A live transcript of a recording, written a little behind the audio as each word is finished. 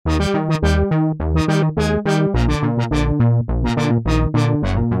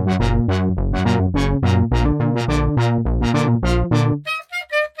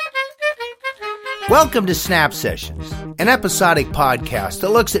Welcome to Snap Sessions, an episodic podcast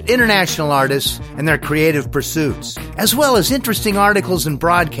that looks at international artists and their creative pursuits, as well as interesting articles and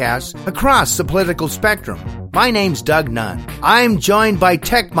broadcasts across the political spectrum. My name's Doug Nunn. I'm joined by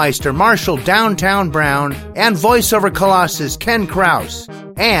Techmeister Marshall Downtown Brown and voiceover colossus Ken Krause,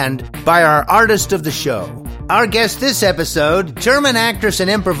 and by our artist of the show. Our guest this episode, German actress and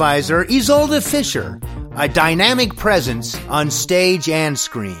improviser Isolde Fischer, a dynamic presence on stage and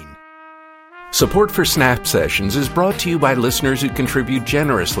screen. Support for Snap Sessions is brought to you by listeners who contribute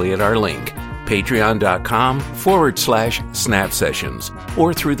generously at our link, patreon.com/Snap Sessions,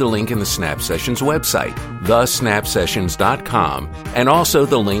 or through the link in the Snap Sessions website, thesnapsessions.com, and also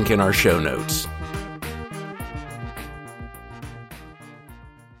the link in our show notes.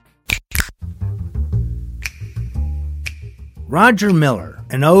 Roger Miller,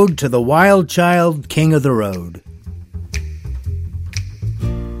 an ode to the wild child, king of the road.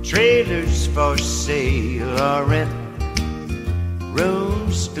 Trailers for sale or rent,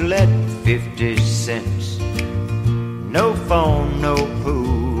 rooms to let 50 cents. No phone, no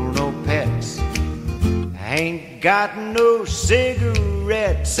pool, no pets. I ain't got no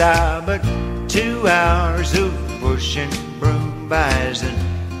cigarettes, but 2 hours of pushing broom buys an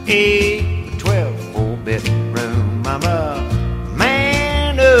 8 to 12 4-bedroom. I'm a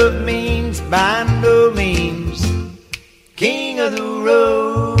man of means, by no means king of the road.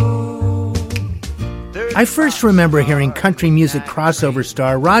 I first remember hearing country music crossover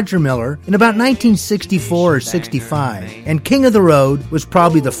star Roger Miller in about 1964 or 65, and King of the Road was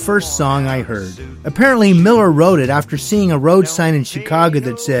probably the first song I heard. Apparently Miller wrote it after seeing a road sign in Chicago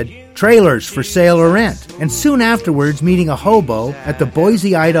that said, "Trailers for sale or rent," and soon afterwards meeting a hobo at the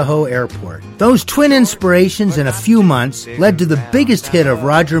Boise, Idaho airport. Those twin inspirations in a few months led to the biggest hit of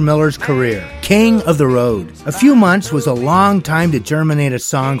Roger Miller's career, King of the Road. A few months was a long time to germinate a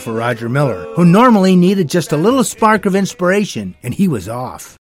song for Roger Miller, who normally needed just a little spark of inspiration, and he was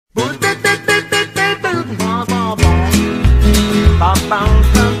off. Well,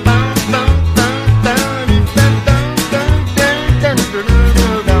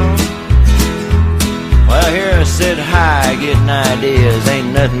 here I sit high, getting ideas.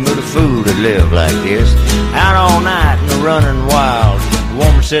 Ain't nothing but a fool to live like this. Out all night and running wild. A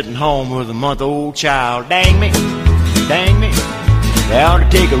woman sitting home with a month-old child. Dang me, they ought to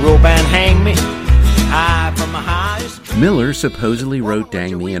take a rope and hang me. High from the highest. Miller supposedly wrote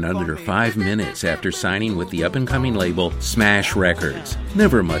Dang Me in under 5 minutes after signing with the up-and-coming label Smash Records.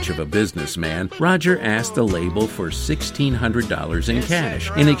 Never much of a businessman, Roger asked the label for $1,600 in cash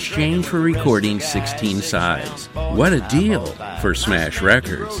in exchange for recording 16 sides. What a deal for Smash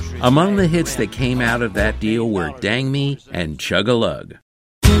Records. Among the hits that came out of that deal were Dang Me and Chug-a-Lug.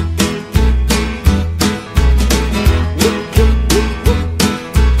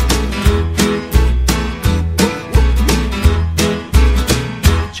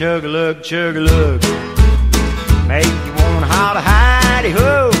 Chug-a-lug, chug-a-lug, make you wanna holler,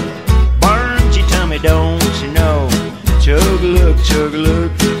 hidey-ho. Burns your tummy, don't you know? Chug-a-lug, chug-a-lug.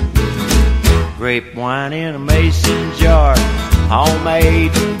 Grape wine in a mason jar,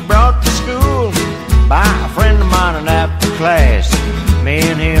 homemade and brought to school by a friend of mine in after class. Me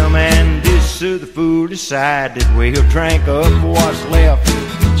and him and this other fool decided we'll drink up what's left.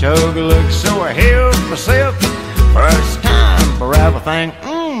 Chug-a-lug, so I helped myself. First time for everything.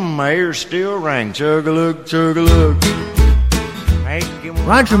 My ears still ring. Chug-a-lug, chug-a-lug.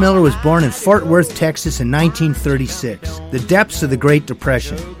 Roger Miller was born in Fort Worth, Texas in 1936, the depths of the Great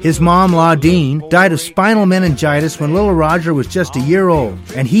Depression. His mom, Laudine, died of spinal meningitis when little Roger was just a year old,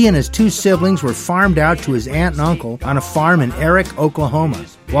 and he and his 2 siblings were farmed out to his aunt and uncle on a farm in Eric, Oklahoma.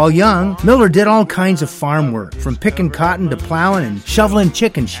 While young, Miller did all kinds of farm work, from picking cotton to plowing and shoveling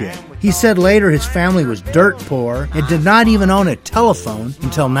chicken shit. He said later his family was dirt poor and did not even own a telephone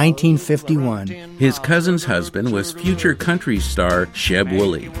until 1951. His cousin's husband was future country star Sheb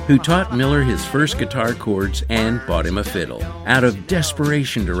Wooley, who taught Miller his first guitar chords and bought him a fiddle. Out of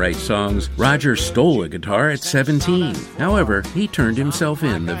desperation to write songs, Roger stole a guitar at 17. However, he turned himself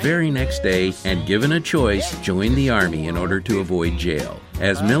in the very next day and, given a choice, joined the Army in order to avoid jail.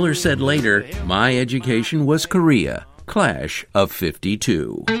 As Miller said later, "My education was Korea, Clash of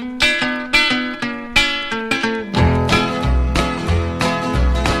 52.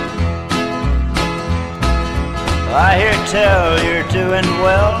 I hear tell you're doing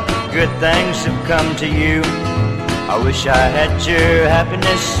well. Good things have come to you. I wish I had your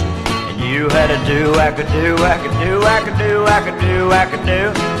happiness, and you had a do, I could do, I could do, I could do, I could do, I could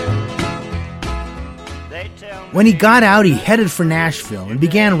do. They tell me When he got out, he headed for Nashville and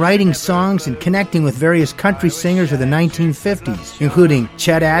began writing songs and connecting with various country singers of the 1950s, including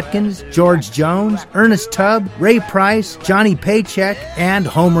Chet Atkins, George Jones, Ernest Tubb, Ray Price, Johnny Paycheck, and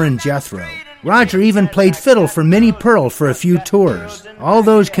Homer and Jethro. Roger even played fiddle for Minnie Pearl for a few tours. All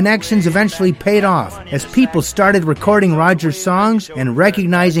those connections eventually paid off as people started recording Roger's songs and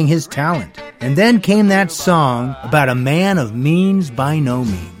recognizing his talent. And then came that song about a man of means by no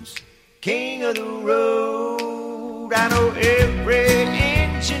means. King of the road, I know every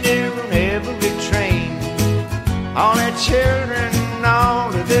engineer on every train, all the children,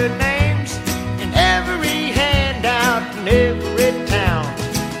 all of their names, and every handout in every town.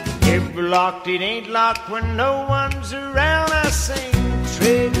 Every locked, it ain't locked when no one's around. I sing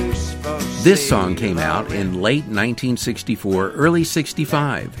traders for This song came out in late 1964, early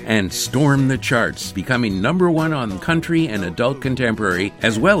 65, and stormed the charts, becoming #1 on country and adult contemporary,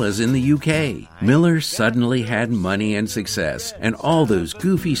 as well as in the UK. Miller suddenly had money and success, and all those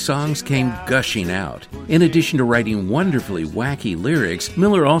goofy songs came gushing out. In addition to writing wonderfully wacky lyrics,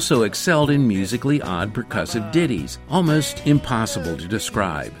 Miller also excelled in musically odd percussive ditties, almost impossible to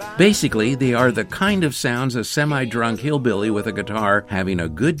describe. Basically, they are the kind of sounds a semi-drunk hillbilly with a guitar having a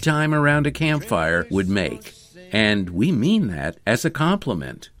good time around a campfire would make. And we mean that as a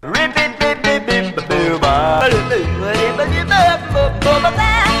compliment.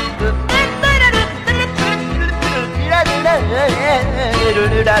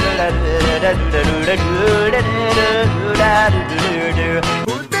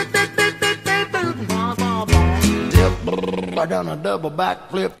 Done a double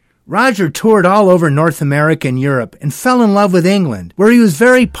backflip. Roger toured all over North America and Europe and fell in love with England, where he was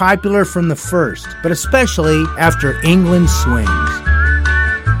very popular from the first, but especially after England Swings.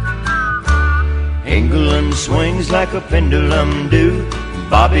 England swings like a pendulum do.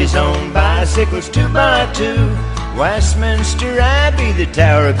 Bobby's on bicycles 2x2. Westminster Abbey, the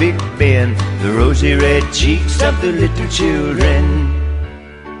Tower of Big Ben, the rosy red cheeks of the little children.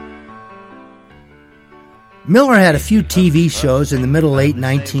 Miller had a few TV shows in the middle-late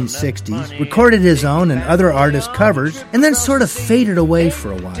 1960s, recorded his own and other artists' covers, and then sort of faded away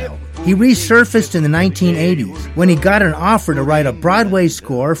for a while. He resurfaced in the 1980s when he got an offer to write a Broadway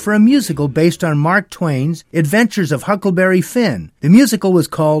score for a musical based on Mark Twain's Adventures of Huckleberry Finn. The musical was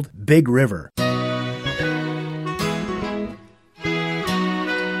called Big River.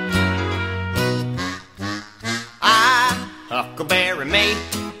 Huckleberry me,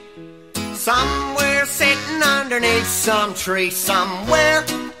 somewhere sitting underneath some tree somewhere,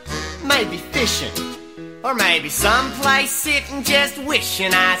 maybe fishing, or maybe someplace sitting just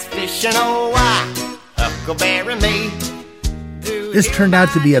wishing I was fishing. Oh, Huckleberry me. This turned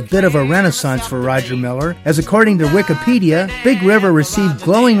out to be a bit of a renaissance for Roger Miller, as according to Wikipedia, Big River received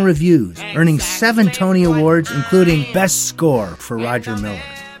glowing reviews, earning 7 Tony Awards, including Best Score for Roger Miller.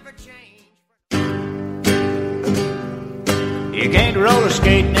 You can't roller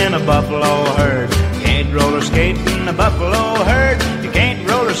skate in a buffalo herd. You can't roller skate in a buffalo herd. You can't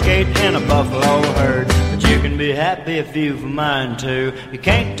roller skate in a buffalo herd. But you can be happy if you've a mind to. You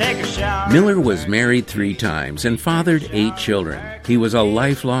can't take a shower. Miller was married 3 times and fathered 8 children. He was a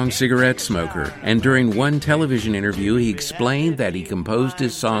lifelong cigarette smoker, and during one television interview he explained that he composed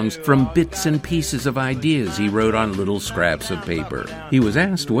his songs from bits and pieces of ideas he wrote on little scraps of paper. He was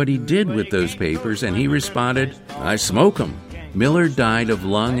asked what he did with those papers, and he responded, "I smoke 'em." Miller died of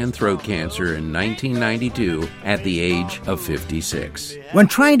lung and throat cancer in 1992 at the age of 56. When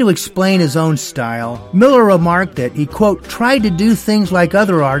trying to explain his own style, Miller remarked that he, quote, tried to do things like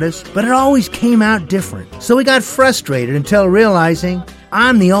other artists, but it always came out different. So he got frustrated until realizing,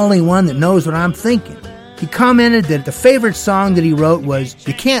 I'm the only one that knows what I'm thinking. He commented that the favorite song that he wrote was,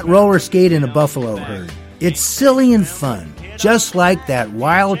 "You Can't Roller Skate in a Buffalo Herd." It's silly and fun, just like that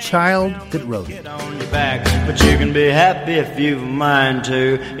wild child that wrote it. On your back, but you can be happy if you've a mind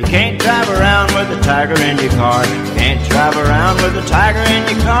to. You can't drive around with a tiger in your car. You can't drive around with a tiger in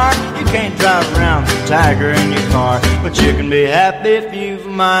your car. You can't drive around with a tiger in your car. But you can be happy if you've a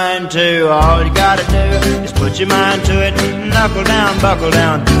mind to. All you gotta do is put your mind to it. Knuckle down, buckle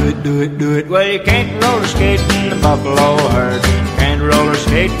down, do it, do it, do it. Well, you can't roller skate in the buffalo herd. You can't roller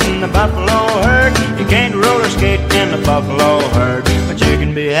skate in the buffalo herd. You can't roller skate in the buffalo herd. But you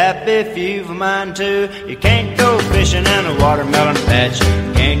can be happy if you've a mind to. You can't go fishing in a watermelon patch.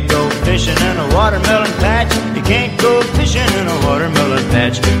 You can't go fishing in a watermelon patch. You can't go fishing in a watermelon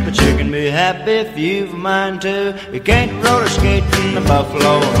patch. But you can be happy if you've a mind to. You can't roller skate in the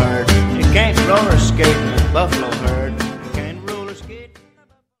buffalo herd. You can't roller skate in the buffalo herd. You can't roller skate.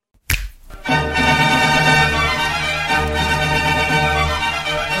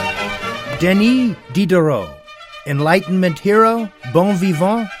 Denis Diderot. Enlightenment hero, bon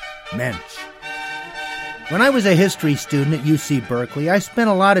vivant, Mensch. When I was a history student at UC Berkeley, I spent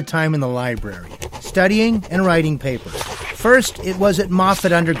a lot of time in the library, studying and writing papers. First, it was at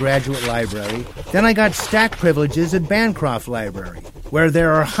Moffitt Undergraduate Library. Then I got stack privileges at Bancroft Library, where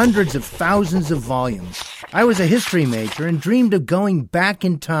there are hundreds of thousands of volumes. I was a history major and dreamed of going back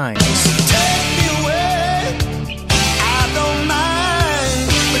in time.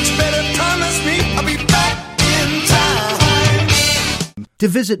 To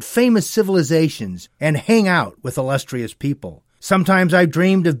visit famous civilizations and hang out with illustrious people. Sometimes I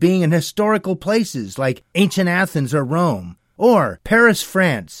dreamed of being in historical places like ancient Athens or Rome, or Paris,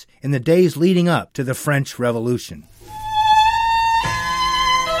 France, in the days leading up to the French Revolution.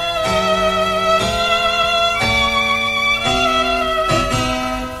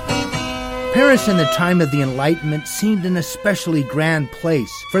 Paris in the time of the Enlightenment seemed an especially grand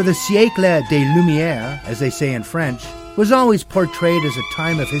place, for the siècle des Lumières, as they say in French, was always portrayed as a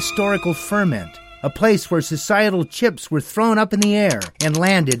time of historical ferment, a place where societal chips were thrown up in the air and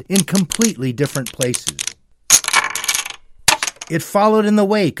landed in completely different places. It followed in the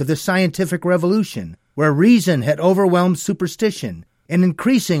wake of the scientific revolution, where reason had overwhelmed superstition, and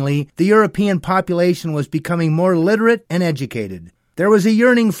increasingly the European population was becoming more literate and educated. There was a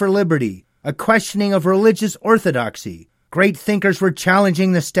yearning for liberty, a questioning of religious orthodoxy. Great thinkers were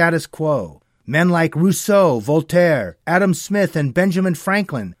challenging the status quo. Men like Rousseau, Voltaire, Adam Smith, and Benjamin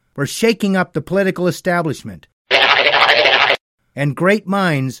Franklin were shaking up the political establishment. And great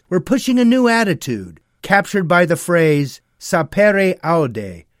minds were pushing a new attitude, captured by the phrase, sapere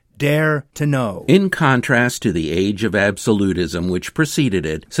aude, dare to know. In contrast to the age of absolutism which preceded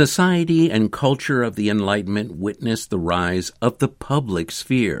it, society and culture of the Enlightenment witnessed the rise of the public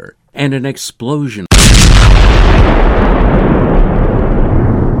sphere and an explosion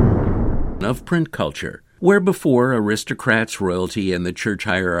of print culture. Where before aristocrats, royalty, and the church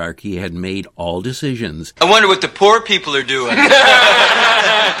hierarchy had made all decisions. I wonder what the poor people are doing.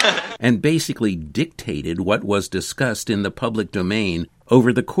 And basically dictated what was discussed in the public domain.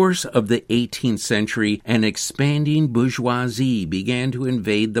 Over the course of the 18th century, an expanding bourgeoisie began to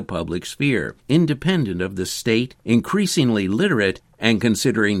invade the public sphere, independent of the state, increasingly literate, and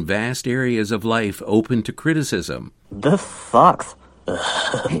considering vast areas of life open to criticism. This sucks.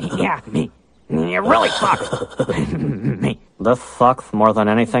 Yeah, me. It really sucks. Me. This sucks more than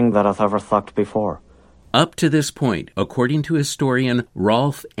anything that has ever sucked before. Up to this point, according to historian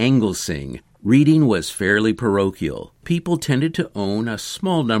Rolf Engelsing, reading was fairly parochial. People tended to own a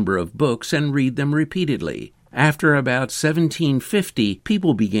small number of books and read them repeatedly. After about 1750,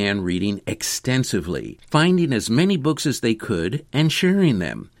 people began reading extensively, finding as many books as they could and sharing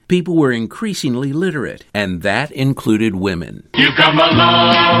them. People were increasingly literate, and that included women. You've come a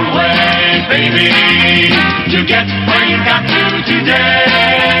long way, baby, to get where you got to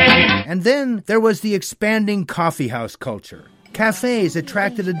today. And then there was the expanding coffeehouse culture. Cafes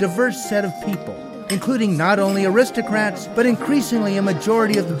attracted a diverse set of people, including not only aristocrats, but increasingly a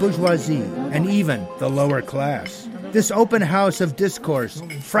majority of the bourgeoisie, and even the lower class. This open house of discourse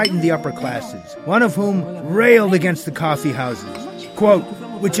frightened the upper classes, one of whom railed against the coffee houses, quote,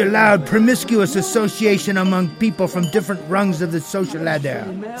 which allowed promiscuous association among people from different rungs of the social ladder,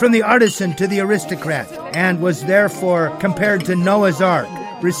 from the artisan to the aristocrat, and was therefore compared to Noah's Ark,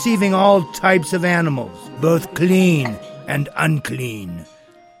 receiving all types of animals, both clean and unclean.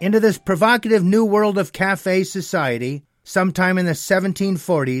 Into this provocative new world of cafe society, sometime in the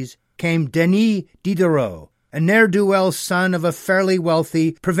 1740s, came Denis Diderot, a ne'er-do-well son of a fairly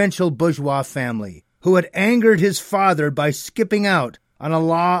wealthy provincial bourgeois family, who had angered his father by skipping out on a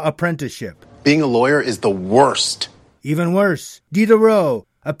law apprenticeship. Being a lawyer is the worst. Even worse, Diderot,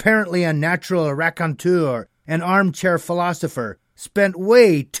 apparently a natural raconteur and armchair philosopher, spent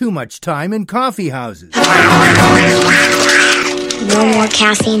way too much time in coffee houses. No more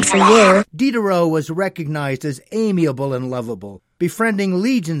caffeine for you. Diderot was recognized as amiable and lovable, befriending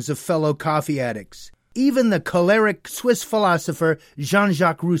legions of fellow coffee addicts. Even the choleric Swiss philosopher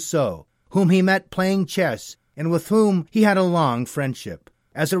Jean-Jacques Rousseau, whom he met playing chess, and with whom he had a long friendship.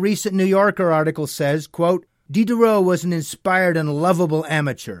 As a recent New Yorker article says, quote, Diderot was an inspired and lovable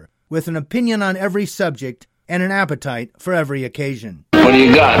amateur, with an opinion on every subject and an appetite for every occasion. What do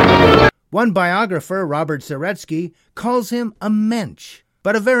you got? One biographer, Robert Zaretsky, calls him a mensch,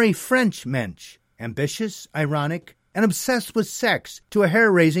 but a very French mensch, ambitious, ironic, and obsessed with sex to a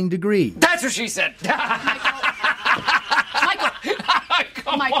hair-raising degree. That's what she said.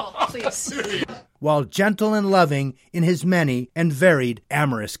 Michael, please. while gentle and loving in his many and varied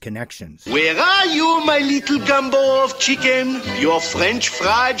amorous connections. Where are you, my little gumbo of chicken? Your French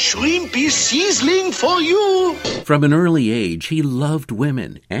fried shrimp is sizzling for you. From an early age, he loved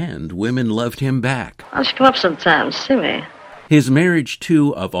women, and women loved him back. Why don't you come up sometime, see me? His marriage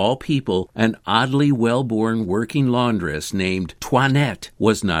to, of all people, an oddly well-born working laundress named Toinette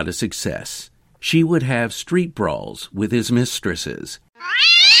was not a success. She would have street brawls with his mistresses.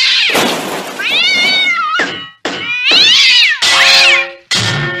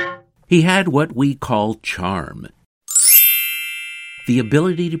 He had what we call charm, the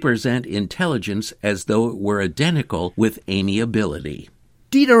ability to present intelligence as though it were identical with amiability.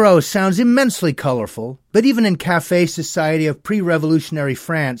 Diderot sounds immensely colorful, but even in café society of pre-revolutionary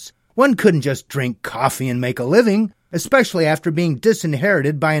France, one couldn't just drink coffee and make a living, especially after being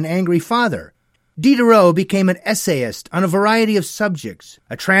disinherited by an angry father. Diderot became an essayist on a variety of subjects,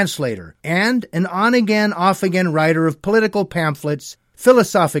 a translator, and an on-again, off-again writer of political pamphlets,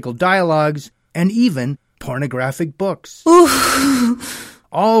 philosophical dialogues, and even pornographic books.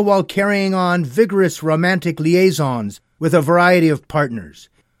 All while carrying on vigorous romantic liaisons with a variety of partners.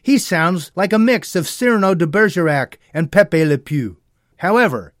 He sounds like a mix of Cyrano de Bergerac and Pepe Le Pew.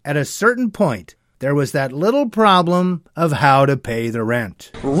 However, at a certain point, there was that little problem of how to pay the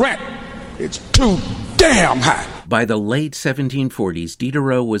rent. Rent! It's too damn high! By the late 1740s,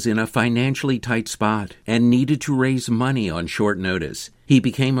 Diderot was in a financially tight spot and needed to raise money on short notice. He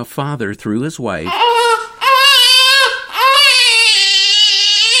became a father through his wife,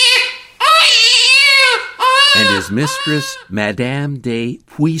 and his mistress, Madame de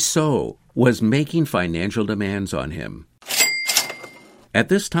Puiseux, was making financial demands on him. At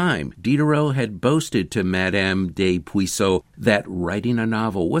this time, Diderot had boasted to Madame de Puiseux that writing a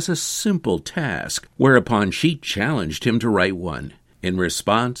novel was a simple task, whereupon she challenged him to write one. In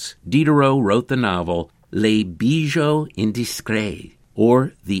response, Diderot wrote the novel Les Bijoux Indiscrets,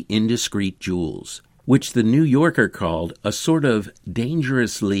 or The Indiscreet Jewels, which the New Yorker called a sort of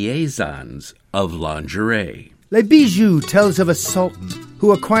dangerous liaisons of lingerie. Les Bijoux tells of a sultan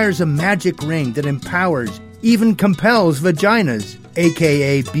who acquires a magic ring that empowers, even compels vaginas,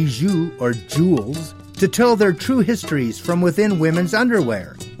 aka bijoux or jewels, to tell their true histories from within women's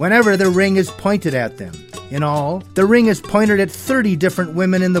underwear, whenever the ring is pointed at them. In all, the ring is pointed at 30 different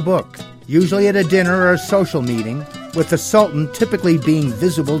women in the book, usually at a dinner or a social meeting, with the sultan typically being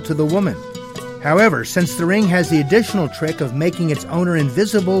visible to the woman. However, since the ring has the additional trick of making its owner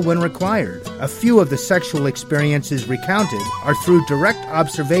invisible when required, a few of the sexual experiences recounted are through direct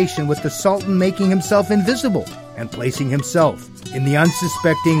observation with the sultan making himself invisible and placing himself in the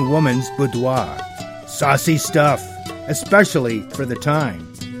unsuspecting woman's boudoir. Saucy stuff, especially for the time.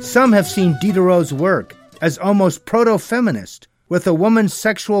 Some have seen Diderot's work as almost proto-feminist, with a woman's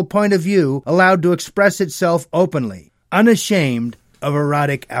sexual point of view allowed to express itself openly, unashamed of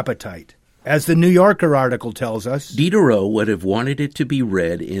erotic appetite. As the New Yorker article tells us, Diderot would have wanted it to be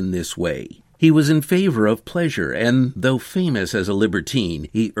read in this way. He was in favor of pleasure, and though famous as a libertine,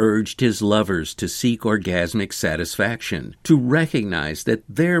 he urged his lovers to seek orgasmic satisfaction, to recognize that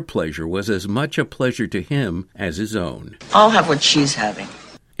their pleasure was as much a pleasure to him as his own. I'll have what she's having.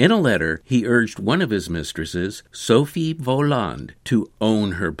 In a letter, he urged one of his mistresses, Sophie Voland, to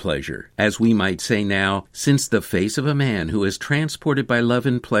own her pleasure. As we might say now, since the face of a man who is transported by love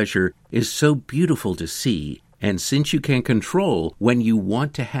and pleasure is so beautiful to see, and since you can control when you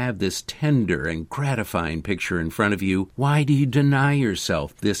want to have this tender and gratifying picture in front of you, why do you deny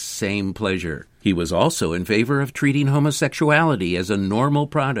yourself this same pleasure? He was also in favor of treating homosexuality as a normal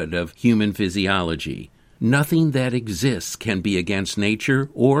product of human physiology. Nothing that exists can be against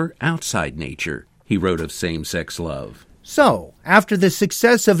nature or outside nature, he wrote of same-sex love. So, after the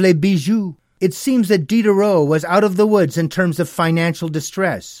success of Les Bijoux, it seems that Diderot was out of the woods in terms of financial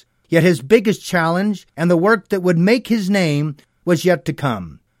distress. Yet his biggest challenge, and the work that would make his name, was yet to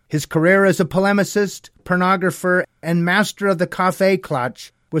come. His career as a polemicist, pornographer, and master of the café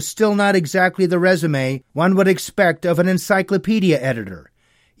klatsch was still not exactly the resume one would expect of an encyclopedia editor.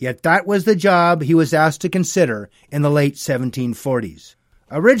 Yet that was the job he was asked to consider in the late 1740s.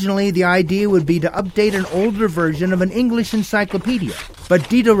 Originally, the idea would be to update an older version of an English encyclopedia, but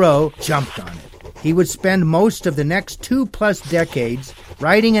Diderot jumped on it. He would spend most of the next 2+ decades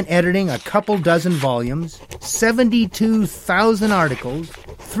writing and editing a couple dozen volumes, 72,000 articles,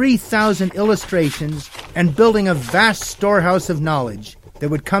 3,000 illustrations, and building a vast storehouse of knowledge that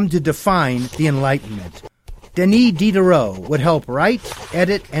would come to define the Enlightenment. Denis Diderot would help write,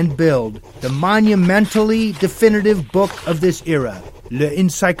 edit, and build the monumentally definitive book of this era,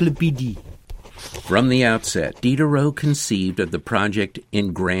 L'Encyclopédie. From the outset, Diderot conceived of the project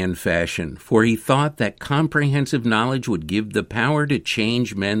in grand fashion, for he thought that comprehensive knowledge would give the power to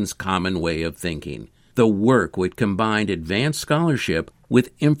change men's common way of thinking. The work would combine advanced scholarship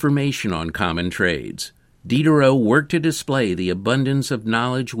with information on common trades. Diderot worked to display the abundance of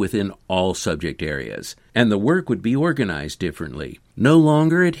knowledge within all subject areas, and the work would be organized differently, no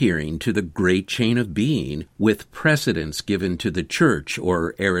longer adhering to the great chain of being with precedence given to the church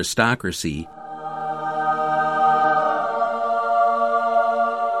or aristocracy.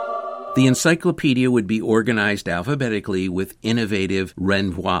 The encyclopedia would be organized alphabetically with innovative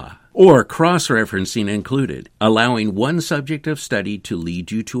renvoi, or cross-referencing included, allowing one subject of study to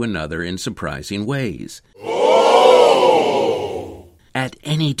lead you to another in surprising ways. At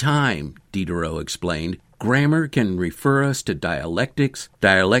any time, Diderot explained, grammar can refer us to dialectics,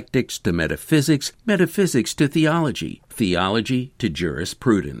 dialectics to metaphysics, metaphysics to theology, theology to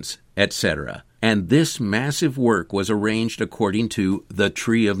jurisprudence, etc. And this massive work was arranged according to the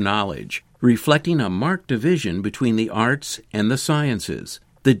Tree of Knowledge, reflecting a marked division between the arts and the sciences.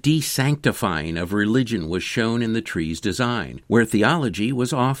 The desanctifying of religion was shown in the tree's design, where theology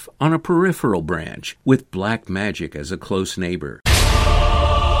was off on a peripheral branch, with black magic as a close neighbor.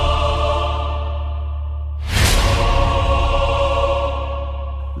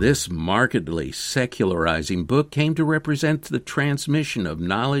 This markedly secularizing book came to represent the transmission of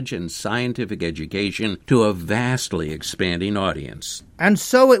knowledge and scientific education to a vastly expanding audience. And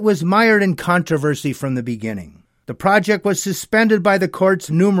so it was mired in controversy from the beginning. The project was suspended by the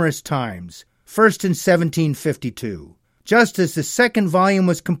courts numerous times, first in 1752. Just as the second volume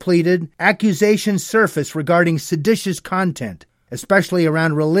was completed, accusations surfaced regarding seditious content, especially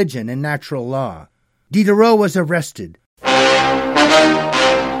around religion and natural law. Diderot was arrested,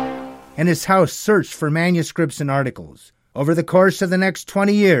 and his house searched for manuscripts and articles. Over the course of the next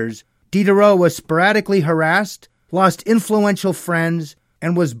 20 years, Diderot was sporadically harassed, lost influential friends,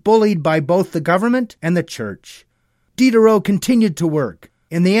 and was bullied by both the government and the church. Diderot continued to work,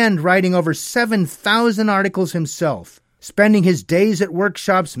 in the end writing over 7,000 articles himself, spending his days at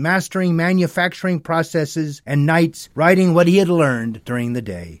workshops mastering manufacturing processes and nights writing what he had learned during the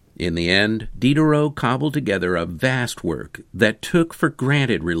day. In the end, Diderot cobbled together a vast work that took for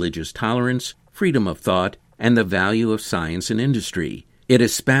granted religious tolerance, freedom of thought, and the value of science and industry. It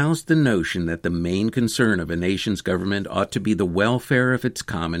espoused the notion that the main concern of a nation's government ought to be the welfare of its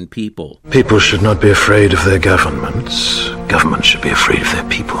common people. People should not be afraid of their governments. Governments should be afraid of their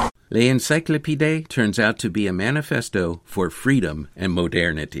people. L'Encyclopédie turns out to be a manifesto for freedom and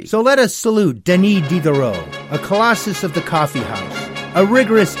modernity. So let us salute Denis Diderot, a colossus of the coffee house. A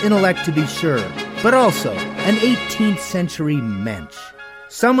rigorous intellect to be sure, but also an 18th century mensch.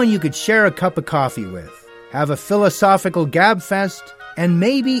 Someone you could share a cup of coffee with, have a philosophical gabfest, and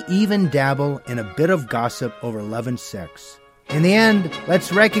maybe even dabble in a bit of gossip over love and sex. In the end,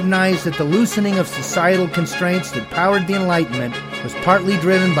 let's recognize that the loosening of societal constraints that powered the Enlightenment was partly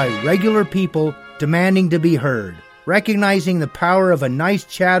driven by regular people demanding to be heard, recognizing the power of a nice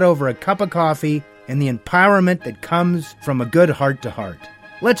chat over a cup of coffee and the empowerment that comes from a good heart-to-heart.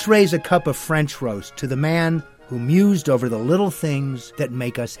 Let's raise a cup of French roast to the man who mused over the little things that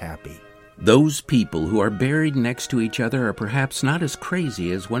make us happy. Those people who are buried next to each other are perhaps not as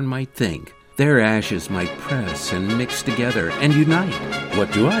crazy as one might think. Their ashes might press and mix together and unite.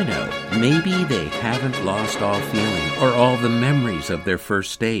 What do I know? Maybe they haven't lost all feeling or all the memories of their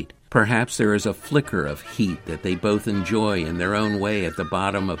first state. Perhaps there is a flicker of heat that they both enjoy in their own way at the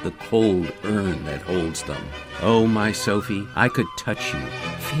bottom of the cold urn that holds them. Oh, my Sophie, I could touch you,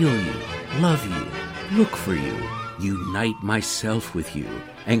 feel you, love you, look for you, unite myself with you,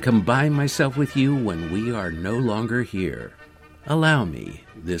 and combine myself with you when we are no longer here. Allow me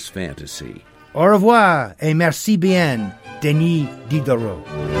this fantasy. Au revoir et merci bien, Denis Diderot.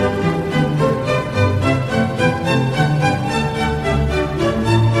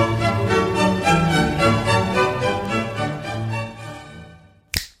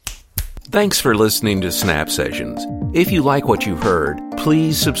 Thanks for listening to Snap Sessions. If you like what you've heard,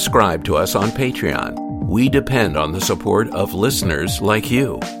 please subscribe to us on Patreon. We depend on the support of listeners like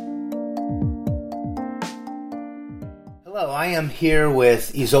you. Hello, I am here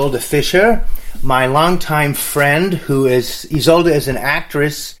with Isolde Fischer, my longtime friend Isolde is an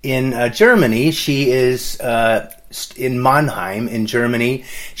actress in Germany. She is in Mannheim in Germany.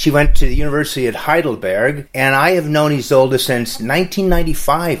 She went to the University at Heidelberg, and I have known Isolde since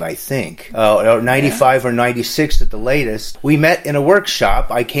 1995, I think, or 95 or 96 at the latest. We met in a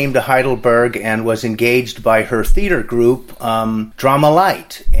workshop. I came to Heidelberg and was engaged by her theater group, Drama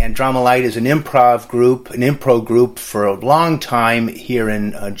Light. And Drama Light is an improv group for a long time here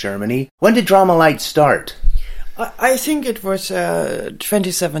in Germany. When did Drama Light start? I think it was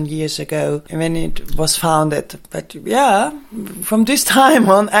 27 years ago when it was founded. But yeah, from this time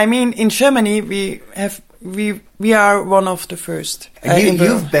on, I mean, in Germany we are one of the first.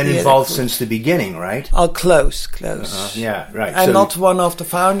 You've been involved since the beginning, right? Oh, close. Yeah, right. I'm not one of the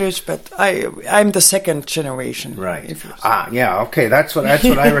founders, but I'm the second generation. Right. Yeah. Okay. That's what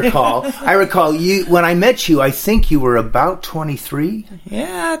I recall. I recall you when I met you. I think you were about 23.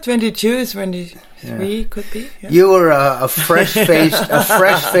 Yeah, 22, 23 could be. Yeah. You were a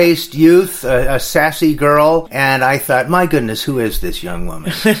fresh-faced youth, a sassy girl, and I thought, my goodness, who is this young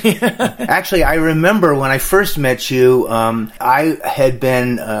woman? Actually, I remember when I first met you, I had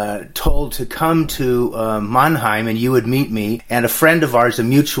been told to come to Mannheim and you would meet me, and a friend of ours, a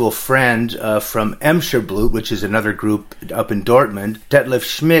mutual friend from Emscherblut, which is another group up in Dortmund, Detlef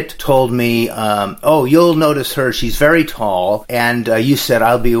Schmidt, told me, you'll notice her, she's very tall, and you said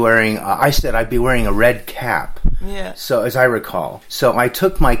I'd be wearing a red cap. Yeah. So, as I recall. So I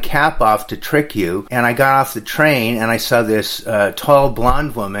took my cap off to trick you, and I got off the train, and I saw this tall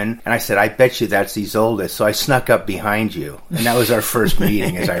blonde woman, and I said, I bet you that's Isolde. So I snuck up behind you, and that was our first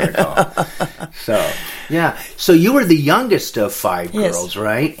meeting, as I recall. So, yeah. So you were the youngest of 5 girls,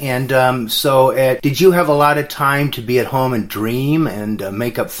 right? And did you have a lot of time to be at home and dream and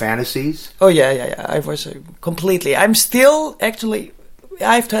make up fantasies? Oh, yeah. I was completely. I'm still, actually...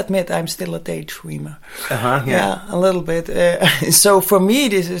 I have to admit, I'm still a daydreamer. Yeah, a little bit. So for me,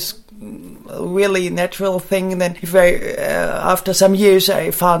 this is a really natural thing. And then after some years, I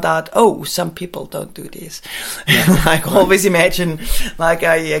found out, some people don't do this. I always imagine, like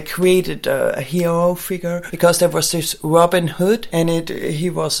I created a hero figure because there was this Robin Hood, and he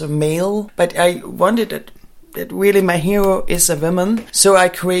was a male, but I wanted it. That really my hero is a woman. So I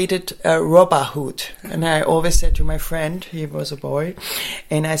created a Robber Hood. And I always said to my friend, he was a boy,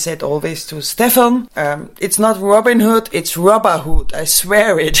 and I said always to Stefan, it's not Robin Hood, it's Robber Hood. I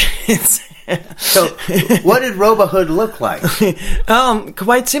swear it. So what did Robber Hood look like?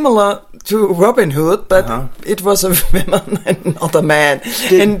 Quite similar to Robin Hood, but it was a woman and not a man.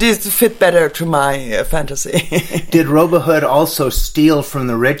 And this fit better to my fantasy. Did Robber Hood also steal from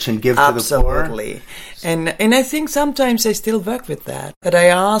the rich and give to the poor? Absolutely. And I think sometimes I still work with that. But I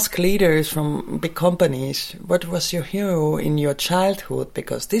ask leaders from big companies, what was your hero in your childhood?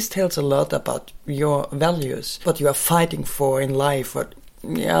 Because this tells a lot about your values, what you are fighting for in life, what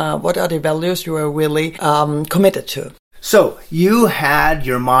are the values you are really committed to. So you had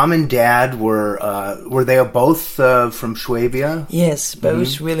your mom and dad were they both from Swabia? Yes,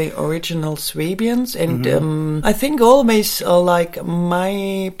 both really original Swabians, and I think always like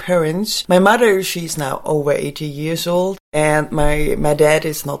my parents. My mother, she's now over 80 years old, and my dad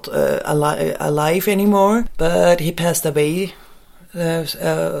is not alive anymore, but he passed away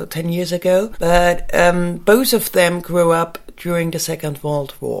 10 years ago. But both of them grew up during the Second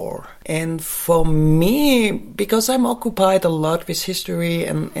World War. And for me, because I'm occupied a lot with history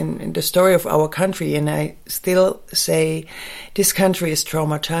and the story of our country, and I still say this country is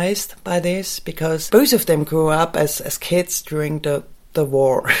traumatized by this, because both of them grew up as kids during the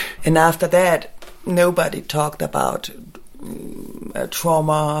war. And after that, nobody talked about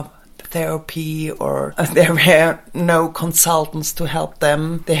trauma therapy, or there were no consultants to help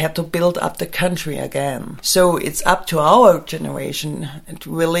them. They had to build up the country again. So it's up to our generation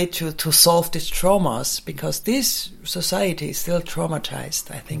really to solve these traumas, because this society is still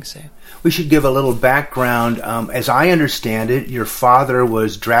traumatized, I think so. We should give a little background. As I understand it, your father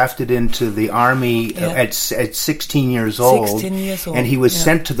was drafted into the army at 16 years old. 16 years old. And he was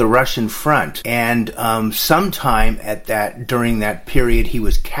sent to the Russian front. And sometime during that period, he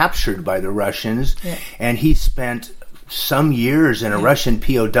was captured by the Russians, and he spent some years in a Russian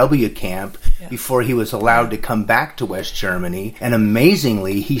POW camp before he was allowed to come back to West Germany. And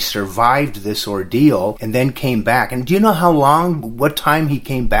amazingly, he survived this ordeal and then came back. And do you know what time he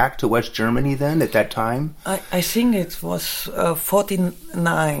came back to West Germany then, at that time? I think it was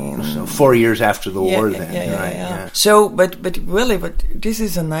 49. So 4 years after the war then. Yeah. So, but really, this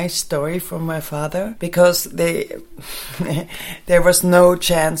is a nice story from my father, because there was no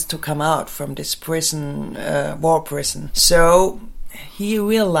chance to come out from this prison, war prison. So he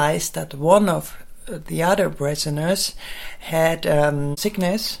realized that one of the other prisoners had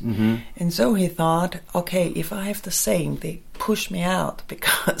sickness, and so he thought, okay, if I have the same, they push me out,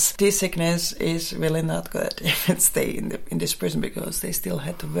 because this sickness is really not good if it stay in this prison, because they still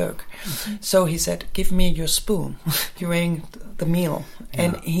had to work. So he said, give me your spoon during the meal,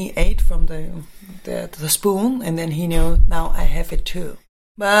 and he ate from the spoon, and then he knew, now I have it too.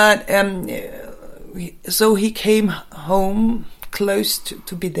 But so he came home close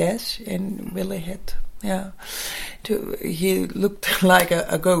to be dead, and really had, he looked like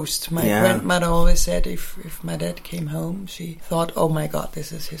a ghost. My grandmother always said if my dad came home, she thought, oh my God,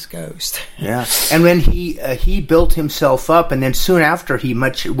 this is his ghost. Yeah, and when he built himself up, and then soon after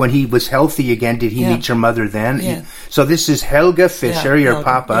when he was healthy again, did he meet your mother then? Yeah. So this is Helga Fischer, your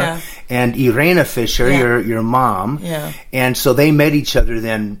papa, and Irena Fischer, your mom. Yeah. And so they met each other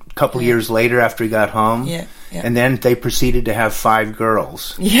then a couple years later after he got home. Yeah. And then they proceeded to have 5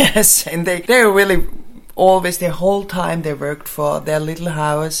 girls. Yes, and they were really always, the whole time they worked for their little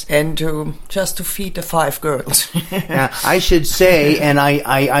house and just to feed the 5 girls. Now, I should say, and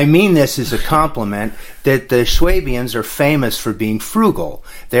I mean this as a compliment, that the Swabians are famous for being frugal.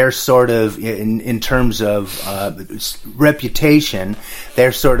 They're sort of, in terms of reputation,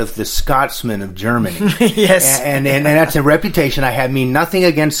 they're sort of the Scotsman of Germany. Yes. And that's a reputation I have. Mean nothing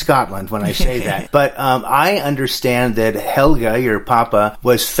against Scotland when I say that. But I understand that Helga, your papa,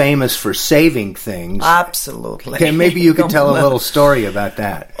 was famous for saving things. Absolutely. Okay, maybe you could tell a little story about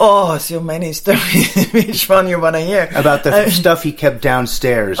that. Oh, so many stories. Which one you want to hear? About the stuff he kept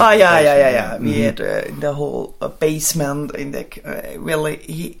downstairs. Oh, yeah. We had the whole basement. In the really,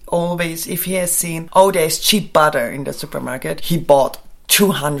 he always, if he has seen, there's cheap butter in the supermarket, he bought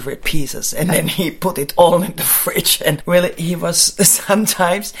 200 pieces, and then he put it all in the fridge. And really, he was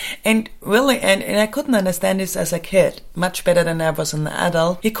sometimes, and really, and I couldn't understand this as a kid, much better than I was an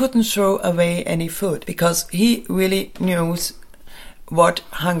adult. He couldn't throw away any food, because he really knows what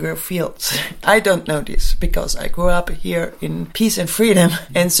hunger feels. I don't know this, because I grew up here in peace and freedom,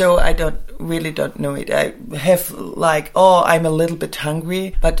 and so I don't know it. I have I'm a little bit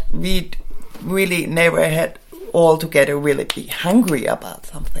hungry, but we really never had all together really be hungry about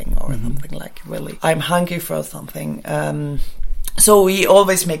something or something like really I'm hungry for something. So we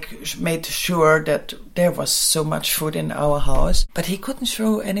always made sure that there was so much food in our house, but he couldn't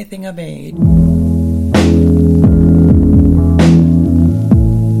throw anything away.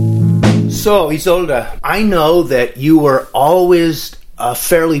 So, Isolde, I know that you were always a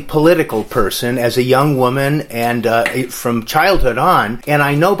fairly political person as a young woman and from childhood on. And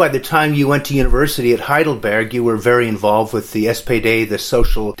I know by the time you went to university at Heidelberg, you were very involved with the SPD, the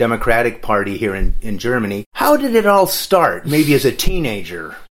Social Democratic Party here in Germany. How did it all start, maybe as a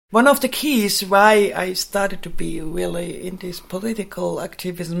teenager? One of the keys why I started to be really in this political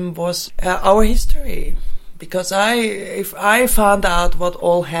activism was our history. Because if I found out what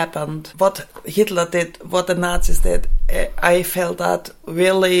all happened, what Hitler did, what the Nazis did, I felt that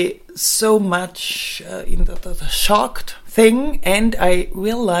really so much in the shocked thing. And I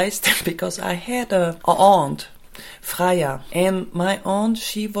realized, because I had an aunt, Freya, and my aunt,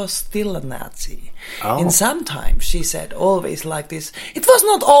 she was still a Nazi. Oh. And sometimes she said always like this, it was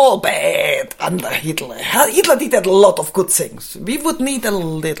not all bad under Hitler. Hitler did a lot of good things. We would need a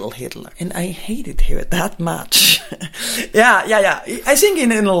little Hitler. And I hated her that much. Yeah. I think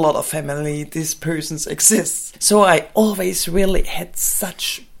in a lot of family, these persons exist. So I always really had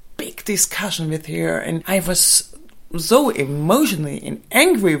such big discussion with her, and I was so emotionally and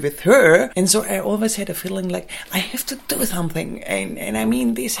angry with her, and so I always had a feeling like I have to do something, and I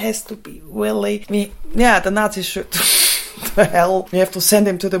mean this has to be really the Nazis should to hell, we have to send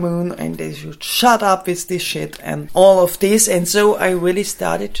them to the moon, and they should shut up with this shit and all of this. And so I really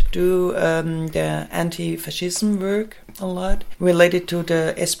started to do the anti-fascism work a lot related to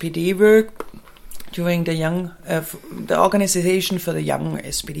the SPD work during the organization for the young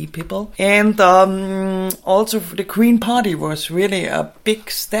SPD people. And also the Green Party was really a big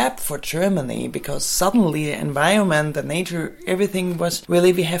step for Germany, because suddenly the environment, the nature, everything was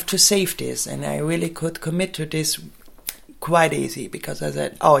really, we have to save this. And I really could commit to this quite easy, because I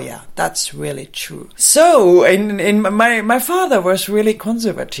said, oh yeah, that's really true. So, and my father was really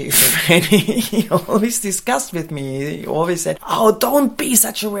conservative, and he always discussed with me. He always said, oh, don't be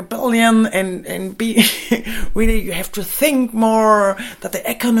such a rebellion, and be really, you have to think more that the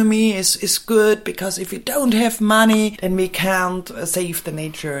economy is good, because if you don't have money, then we can't save the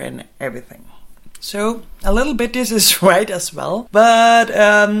nature and everything. So a little bit this is right as well. But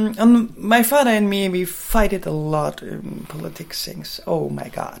my father and me, we fight it a lot in politics things. Oh my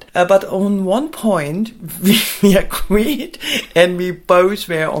God. But on one point, we agreed and we both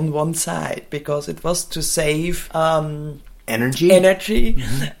were on one side because it was to save energy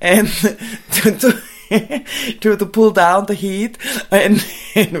mm-hmm. and to pull down the heat. And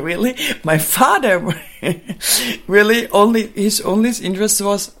really, my father really his only interest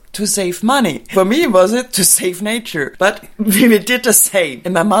was to save money. For me, was it to save nature? But we did the same.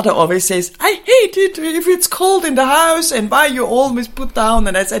 And my mother always says, I hate it if it's cold in the house and why you always put down.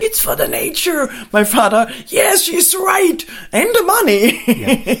 And I said, it's for the nature. My father, yes, she's right. And the money.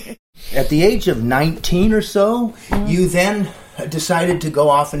 Yeah. At the age of 19 or so, you then decided to go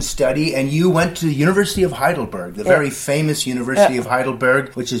off and study, and you went to the University of Heidelberg, the very famous University of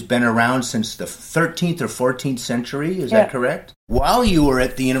Heidelberg, which has been around since the 13th or 14th century. Is that correct? While you were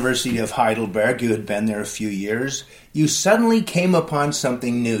at the University of Heidelberg, you had been there a few years, you suddenly came upon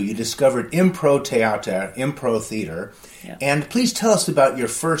something new. You discovered impro theater. Yeah. And please tell us about your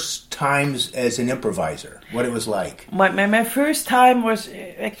first times as an improviser, what it was like. My first time was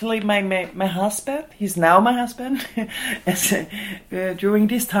actually my husband. He's now my husband. During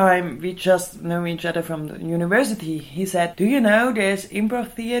this time, we just know each other from the university. He said, do you know there's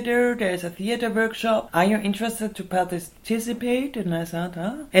improv theater, there's a theater workshop. Are you interested to participate? And I said,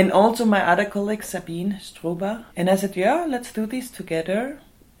 huh? And also my other colleague, Sabine Strober. And I said, yeah, let's do this together.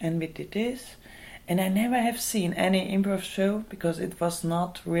 And we did this. And I never have seen any improv show because it was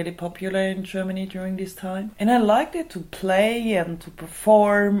not really popular in Germany during this time. And I liked it to play and to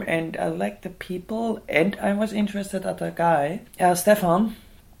perform, and I liked the people, and I was interested at the guy, Stefan.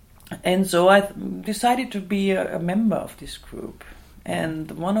 And so I decided to be a member of this group.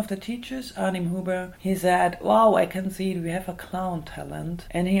 And one of the teachers, Arnim Huber, he said, wow, I can see we have a clown talent.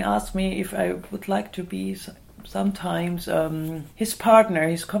 And he asked me if I would like to be sometimes his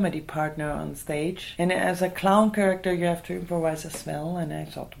comedy partner on stage. And as a clown character, you have to improvise as well. And I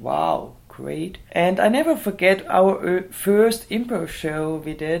thought, wow, great. And I never forget our first improv show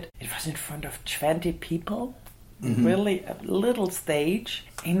we did. It was in front of 20 people. Mm-hmm. Really a little stage.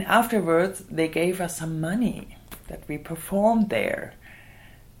 And afterwards, they gave us some money that we performed there.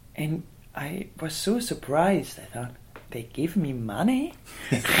 And I was so surprised. I thought, they give me money?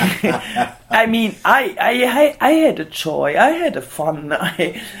 I mean, I had a joy. I had a fun.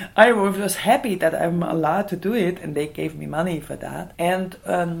 I was happy that I'm allowed to do it, and they gave me money for that. And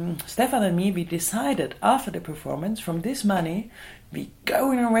Stefan and me, we decided after the performance, from this money, we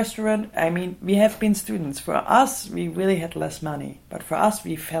go in a restaurant. I mean, we have been students. For us, we really had less money. But for us,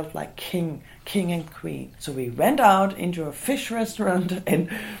 we felt like king and queen. So we went out into a fish restaurant and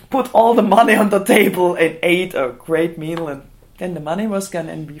put all the money on the table and ate a great meal. And then the money was gone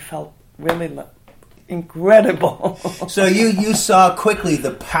and we felt really incredible. So you saw quickly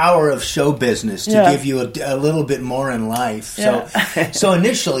the power of show business to give you a little bit more in life. So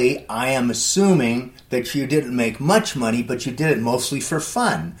initially, I am assuming that you didn't make much money, but you did it mostly for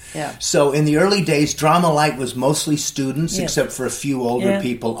fun. Yeah. So in the early days, Drama Light was mostly students, except for a few older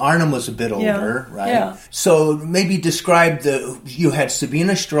people. Arnim was a bit older, right? Yeah. So maybe describe you had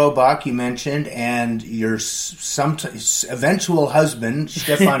Sabina Strobach, you mentioned, and your eventual husband,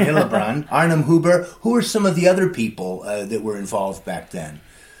 Stefan Hillebrand, Arnim Huber. Who were some of the other people that were involved back then?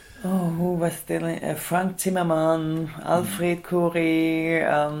 Oh, who was still Frank Zimmermann, Alfred Corey,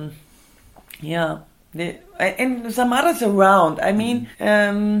 and some others around. I mean,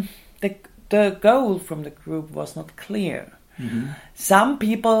 the goal from the group was not clear. Mm-hmm. Some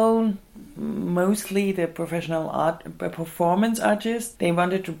people, mostly the professional performance artists, they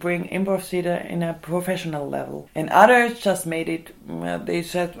wanted to bring improv theater in a professional level. And others just made it, they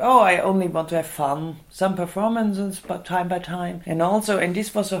said, oh, I only want to have fun. Some performances, but time by time. And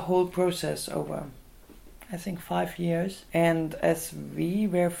this was a whole process over, I think, 5 years. And as we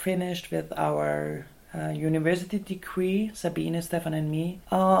were finished with our university degree, Sabine, Stefan and me,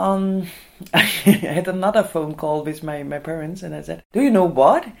 I had another phone call with my parents, and I said, do you know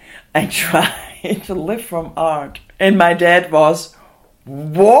what? I tried to live from art. And my dad was,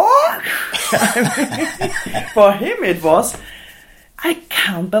 what? For him it was, I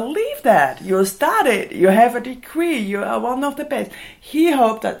can't believe that. You studied, you have a degree, you are one of the best. He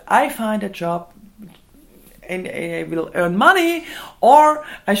hoped that I find a job and I will earn money, or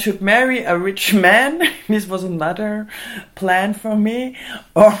I should marry a rich man. This was another plan for me.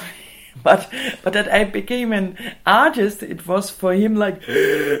 But that I became an artist, it was for him like,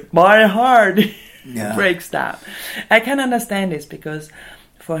 my heart breaks down. I can understand this because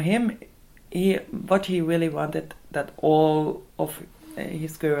for him, what he really wanted, that all of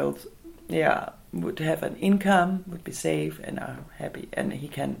his girls, would have an income, would be safe and are happy, and he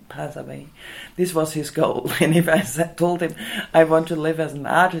can pass away. This was his goal. And if I told him I want to live as an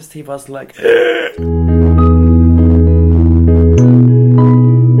artist, he was like...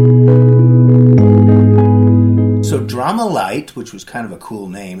 So Drama Light, which was kind of a cool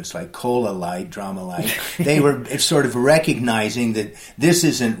name, it's like Cola Light, Drama Light, they were sort of recognizing that this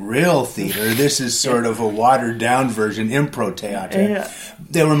isn't real theater, this is sort of a watered-down version, impro theater. Yeah.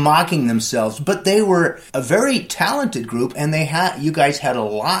 They were mocking themselves, but they were a very talented group, and you guys had a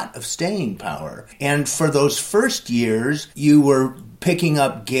lot of staying power. And for those first years, you were picking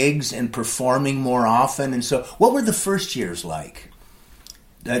up gigs and performing more often, and so what were the first years like?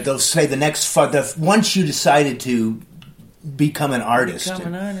 They'll say once you decided to become an artist.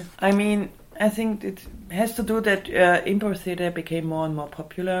 I mean, I think it has to do that improv theater became more and more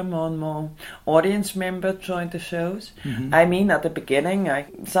popular, more and more audience members joined the shows. Mm-hmm. I mean, at the beginning,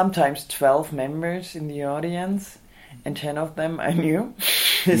 sometimes 12 members in the audience, and 10 of them I knew.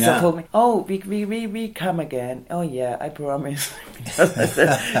 So told me, "Oh, we come again." Oh yeah, I promise. I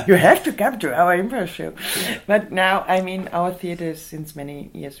said, "You have to come to our improv show." But now, I mean, our theater is since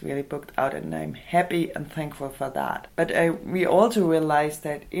many years really booked out, and I'm happy and thankful for that. But we also realized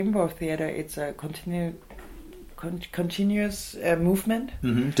that improv theater, it's a continuous movement.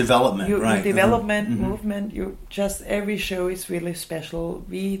 Mm-hmm. Development, right. Development, movement. Every show is really special.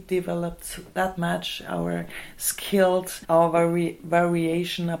 We developed that much, our skills, our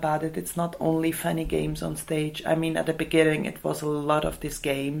variation about it. It's not only funny games on stage. I mean, at the beginning, it was a lot of these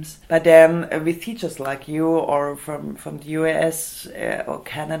games. But then with teachers like you or from the US or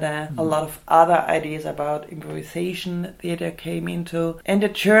Canada, a lot of other ideas about improvisation theater came into. And the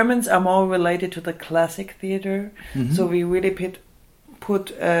Germans are more related to the classic theater. Mm-hmm. So we really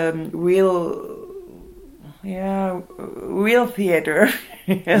put real theater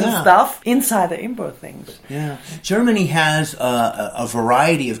and stuff inside the improv things. Yeah, Germany has a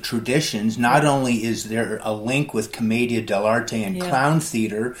variety of traditions. Not only is there a link with Commedia dell'arte and clown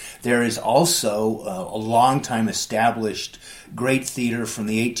theater, there is also a long time established great theater from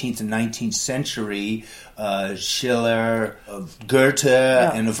the 18th and 19th century, Schiller, Goethe,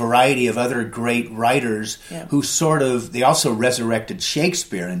 and a variety of other great writers who they also resurrected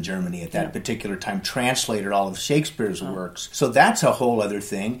Shakespeare in Germany at that particular time, translated all of Shakespeare's works. So that's a whole other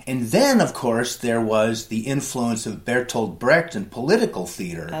thing. And then, of course, there was the influence of Bertolt Brecht in political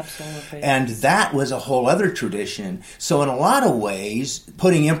theater. Absolutely. And that was a whole other tradition. So in a lot of ways,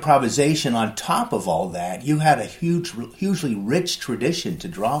 putting improvisation on top of all that, you had a hugely rich tradition to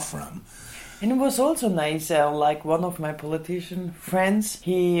draw from. And it was also nice, like one of my politician friends,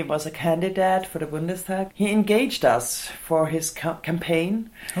 he was a candidate for the Bundestag. He engaged us for his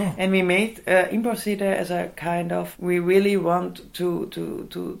campaign, and we made improv theater as a kind of, we really want to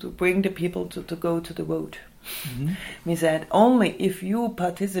bring the people to go to the vote. Mm-hmm. We said, only if you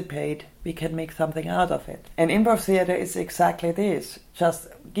participate, we can make something out of it. And improv theater is exactly this. Just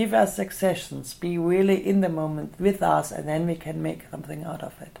give us suggestions, be really in the moment with us, and then we can make something out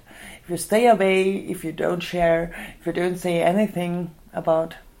of it. If you stay away, if you don't share, if you don't say anything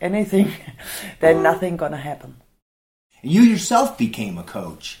about anything, then nothing gonna happen. You yourself became a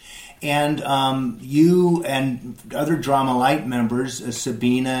coach. And you and other Drama Light members,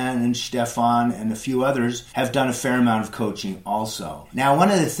 Sabina and Stefan and a few others, have done a fair amount of coaching also. Now, one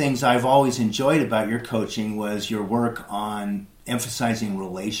of the things I've always enjoyed about your coaching was your work on emphasizing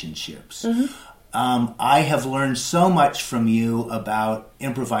relationships. Mm-hmm. I have learned so much from you about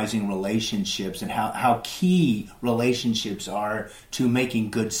improvising relationships and how key relationships are to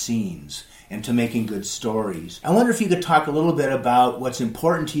making good scenes and to making good stories. I wonder if you could talk a little bit about what's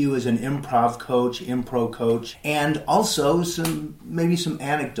important to you as an improv coach, impro coach, and also maybe some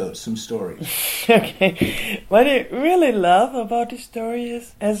anecdotes, some stories. Okay. What I really love about this story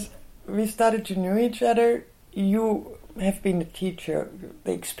is, as we started to know each other, you have been a teacher,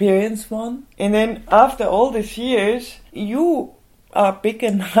 the experienced one. And then after all these years, you are big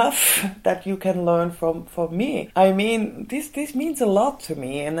enough that you can learn from me. I mean, this means a lot to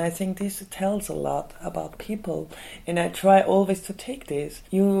me, and I think this tells a lot about people. And I try always to take this.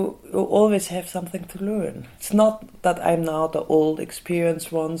 You always have something to learn. It's not that I'm now the old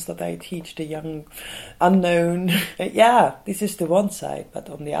experienced ones that I teach the young unknown. This is the one side, but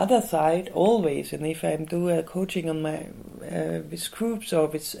on the other side, always, and if I'm doing coaching on my with groups or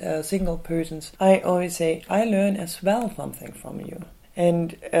with single persons, I always say I learn as well something from you.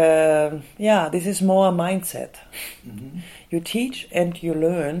 And this is more a mindset. Mm-hmm. You teach and you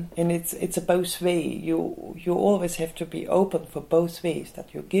learn, and it's a both way. You always have to be open for both ways,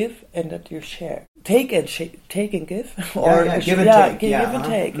 that you give and that you share. take and give, give and take. Give and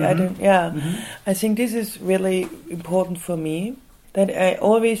take. I think this is really important for me. That I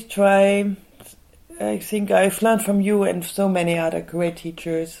always try. I think I've learned from you and so many other great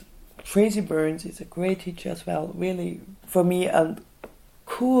teachers. Tracy Burns is a great teacher as well. Really, for me, a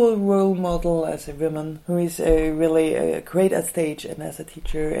cool role model as a woman who is really great at stage and as a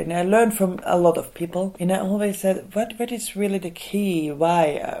teacher. And I learned from a lot of people. And I always said, what is really the key?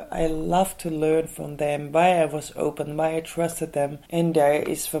 Why I love to learn from them, why I was open, why I trusted them. And there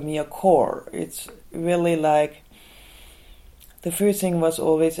is for me a core. It's really like, the first thing was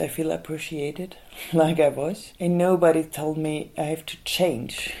always I feel appreciated, like I was. And nobody told me I have to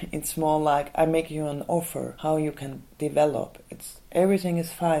change. It's more like I make you an offer, how you can develop. Everything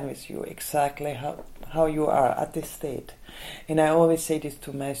is fine with you, exactly how you are at this state. And I always say this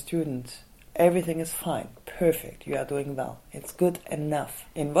to my students. Everything is fine, perfect, you are doing well. It's good enough.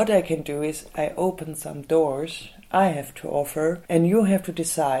 And what I can do is I open some doors I have to offer, and you have to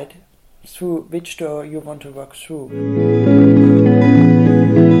decide through which door you want to walk through.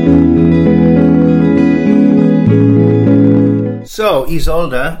 So,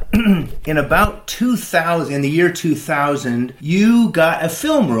 Isolde, in about 2000, in the year 2000, you got a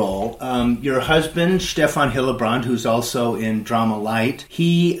film role. Your husband, Stefan Hillebrand, who's also in Drama Light,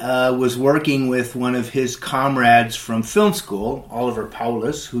 he was working with one of his comrades from film school, Oliver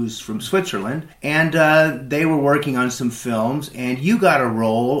Paulus, who's from Switzerland, and they were working on some films, and you got a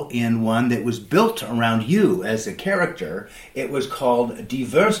role in one that was built around you as a character. It was called Die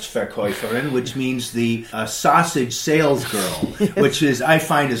Wurstverkäuferin, which means the sausage salesgirl. Which is, I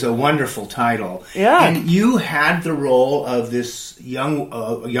find, is a wonderful title. Yeah. And you had the role of this young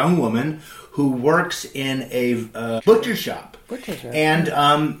woman who works in a butcher shop.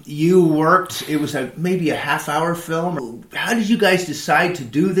 And you worked, it was maybe a half-hour film. How did you guys decide to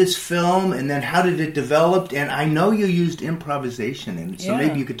do this film, and then how did it develop? And I know you used improvisation in it, so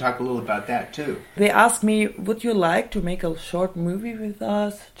maybe you could talk a little about that too. They asked me, would you like to make a short movie with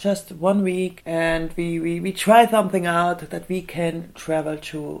us, just 1 week, and we try something out that we can travel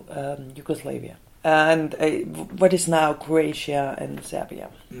to Yugoslavia. And what is now Croatia and Serbia.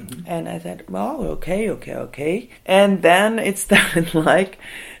 Mm-hmm. And I said, well, okay. And then it started like,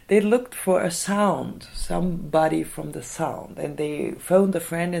 they looked for a sound, somebody from the sound. And they phoned a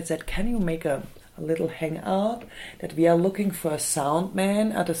friend and said, can you make a little hangout that we are looking for a sound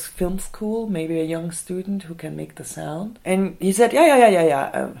man at a film school, maybe a young student who can make the sound. And he said,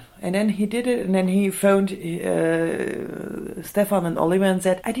 yeah. And then he did it, and then he phoned Stefan and Oliver and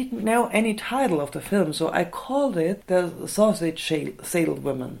said, I didn't know any title of the film, so I called it The Sausage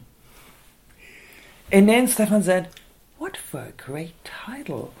Saleswoman. And then Stefan said, what for a great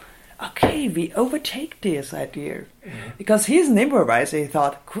title. Okay, we overtake this idea. Mm-hmm. Because he's an improviser, he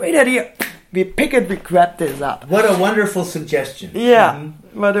thought, great idea. We pick it, we grab this up. What a wonderful suggestion. Yeah,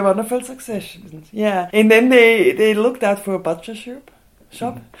 what a wonderful suggestion. Yeah. And then they looked out for a butcher shop.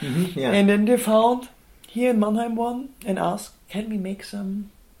 Mm-hmm. Yeah. And then they found here in Mannheim one and asked, can we make some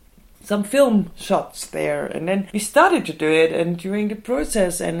film shots there? And then we started to do it, and during the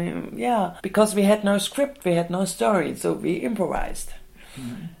process, and because we had no script, we had no story, so we improvised.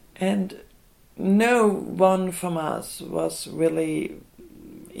 Mm-hmm. And no one from us was really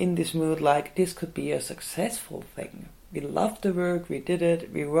in this mood like this could be a successful thing. We loved the work, we did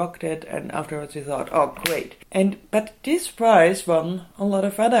it, we rocked it, and afterwards we thought, oh great. But this prize won a lot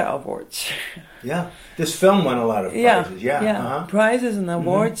of other awards. Yeah, this film won a lot of prizes. Yeah. Uh-huh. Prizes and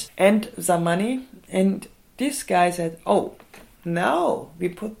awards and some money. And this guy said, oh, now we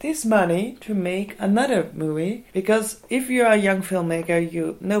put this money to make another movie, because if you're a young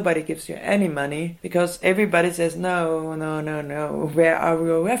filmmaker, nobody gives you any money, because everybody says no, where are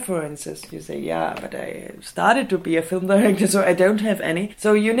your references? You say, yeah, but I started to be a film director, so I don't have any.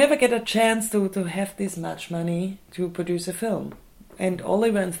 So you never get a chance to have this much money to produce a film. And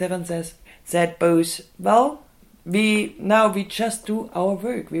Oliver and Stefan said both, well, we just do our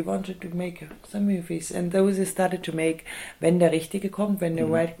work. We wanted to make some movies, and those started to make Wenn der Richtige kommt, when the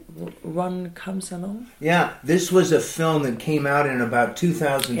right one comes along. Yeah, this was a film that came out in about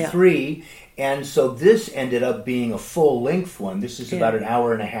 2003, and so this ended up being a full-length one. This is about an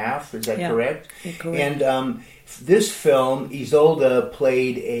hour and a half, is that correct? Yeah, correct. And this film, Isolde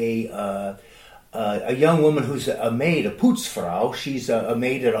played a a young woman who's a maid, a Putzfrau. She's a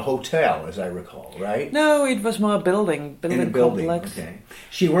maid at a hotel, as I recall, right? No, it was more a building complex. Okay.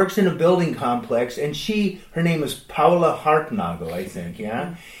 She works in a building complex, and her name is Paula Hartnagel, I think,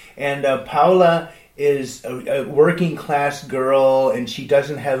 yeah? And Paula is a working class girl, and she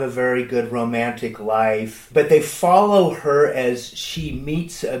doesn't have a very good romantic life. But they follow her as she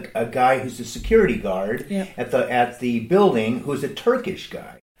meets a guy who's a security guard at the building, who's a Turkish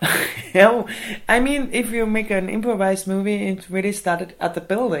guy. Yeah, I mean, if you make an improvised movie, it really started at the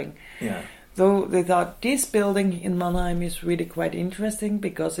building. Yeah. So they thought this building in Mannheim is really quite interesting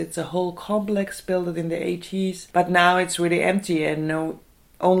because it's a whole complex built in the 80s, but now it's really empty and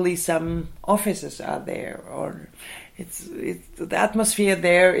only some offices are there, or it's the atmosphere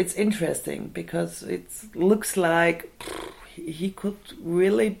there. It's interesting because it looks like he could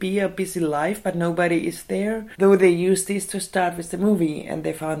really be a busy life, but nobody is there. Though they used this to start with the movie, and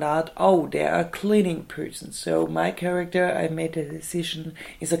they found out, they are a cleaning person. So my character, I made a decision,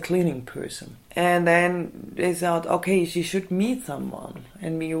 is a cleaning person. And then they thought, okay, she should meet someone.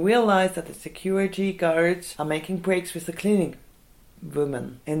 And we realized that the security guards are making breaks with the cleaning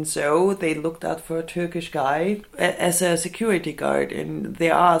women. And so they looked out for a Turkish guy as a security guard. And they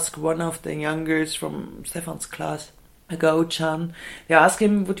asked one of the youngers from Stefan's class, Chan, they asked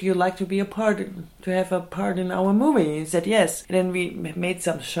him, would you like to have a part in our movie? He said yes. And then we made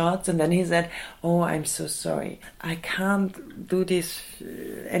some shots, and then he said, I'm so sorry, I can't do this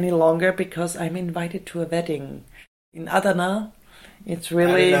any longer because I'm invited to a wedding in Adana. It's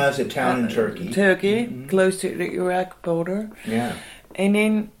really Adana is a town in Turkey, close to the Iraq border. Yeah. And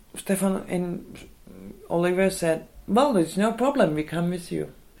then Stefan and Oliver said, well, there's no problem, we come with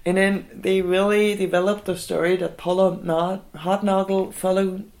you. And then they really developed the story that Paula Hartnagel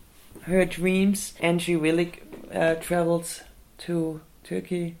followed her dreams, and she really travels to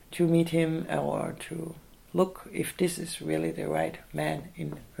Turkey to meet him or to look if this is really the right man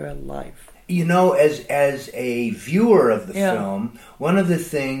in her life. You know, as a viewer of the film, one of the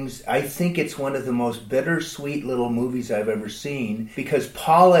things, I think it's one of the most bittersweet little movies I've ever seen, because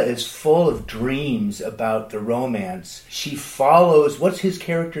Paula is full of dreams about the romance. She follows, what's his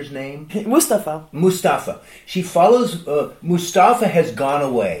character's name? Mustafa. She follows, Mustafa has gone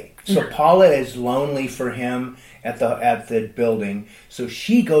away. So Paula is lonely for him at the building, so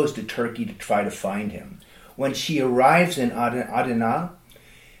she goes to Turkey to try to find him. When she arrives in Adana,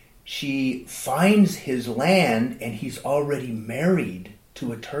 she finds his land, and he's already married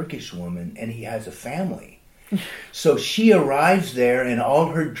to a Turkish woman, and he has a family. So she arrives there, and all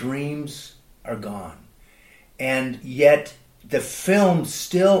her dreams are gone. And yet the film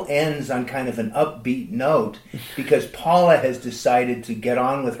still ends on kind of an upbeat note, because Paula has decided to get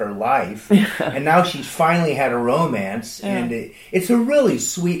on with her life, and now she's finally had a romance, and it's a really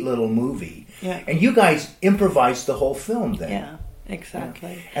sweet little movie. Yeah. And you guys improvised the whole film then. Yeah.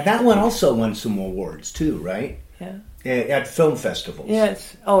 Exactly. Yeah. And that one also won some awards too, right? Yeah. At film festivals.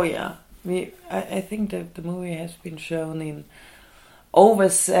 Yes. Oh, yeah. I think that the movie has been shown in over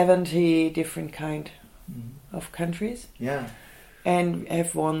 70 different kind of countries. Yeah. And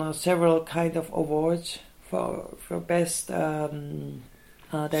have won several kind of awards for best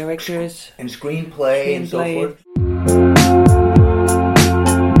directors. And screenplay and so forth.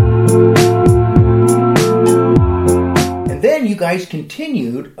 Then you guys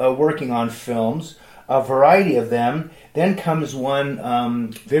continued working on films, a variety of them. Then comes one,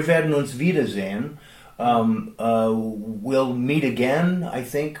 Wir werden uns wiedersehen. We'll meet again, I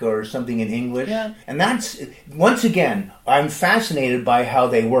think, or something in English. Yeah. And that's, once again, I'm fascinated by how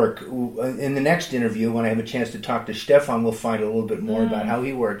they work. In the next interview, when I have a chance to talk to Stefan, we'll find a little bit more about how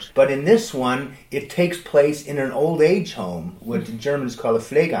he works. But in this one, it takes place in an old age home, what the Germans call a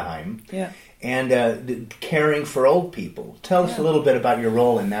Pflegeheim. Yeah. And caring for old people. Tell us a little bit about your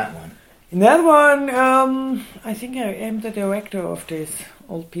role in that one. In that one, I think I am the director of this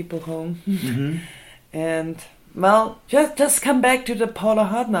old people home. Mm-hmm. And, well, just come back to the Paula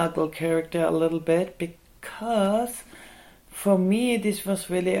Hartnagel character a little bit, because for me this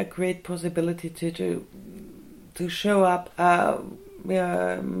was really a great possibility to show up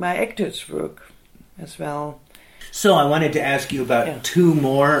my actors' work as well. So I wanted to ask you about two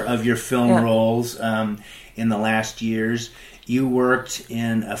more of your film roles in the last years. You worked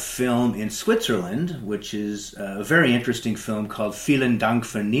in a film in Switzerland, which is a very interesting film called Vielen Dank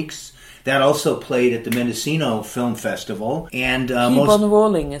für Nix. That also played at the Mendocino Film Festival. And Keep on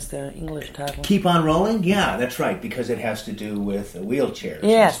Rolling is the English title. Keep on Rolling? Yeah, that's right, because it has to do with wheelchairs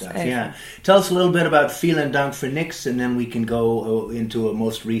and stuff. Yeah. Tell us a little bit about Vielen Dank für Nix, and then we can go into a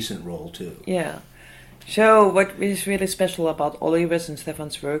most recent role, too. Yeah. So what is really special about Oliver's and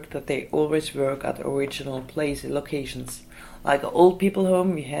Stefan's work, that they always work at original locations. Like Old People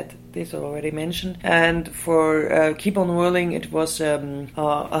Home, we had this already mentioned. And for Keep on Whirling, it was a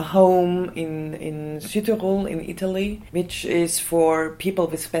home in Südtirol in Italy, which is for people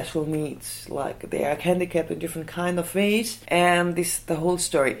with special needs. Like they are handicapped in different kind of ways. And this is the whole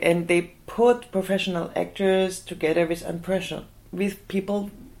story. And they put professional actors together with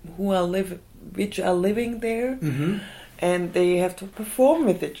people who are living there, and they have to perform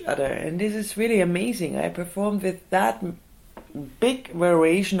with each other, and this is really amazing. I performed with that big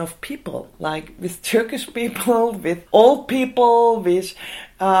variation of people, like with Turkish people, with old people, with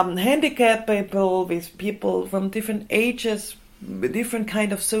handicapped people, with people from different ages, with different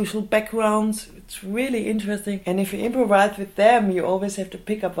kind of social backgrounds. It's really interesting. And if you improvise with them, you always have to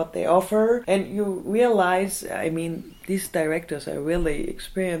pick up what they offer, and you realize, I mean, these directors are really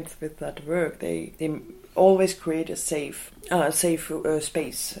experienced with that work. They always create a safe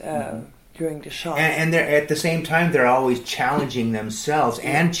space during the shot. And they're, at the same time, they're always challenging themselves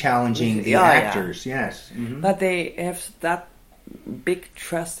and challenging the actors. Yeah. Yes. Mm-hmm. But they have that big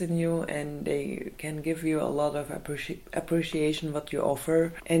trust in you, and they can give you a lot of appreciation what you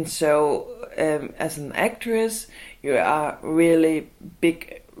offer. And so as an actress, you are really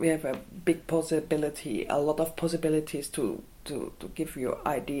big. We have a big possibility, a lot of possibilities to give your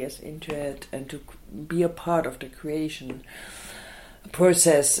ideas into it and to be a part of the creation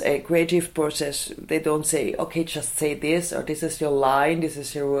process, a creative process. They don't say, okay, just say this, or this is your line, this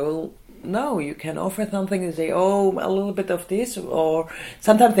is your role. No, you can offer something and say, oh, a little bit of this, or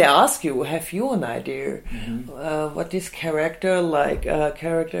sometimes they ask you, have you an idea what this character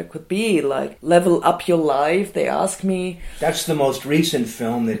could be, like level up your life? They ask me. That's the most recent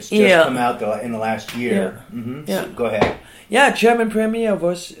film that's just come out in the last year. Yeah. Mm-hmm. So go ahead. Yeah, German premiere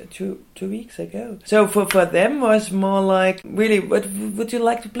was two weeks ago. So for them was more like, really, what would you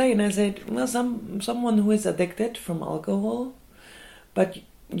like to play? And I said, well, someone who is addicted from alcohol, but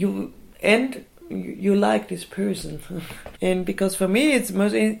you like this person. And because for me it's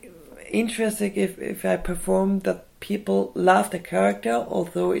most interesting if I perform that people love the character,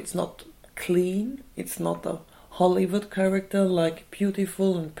 although it's not clean, it's not a Hollywood character like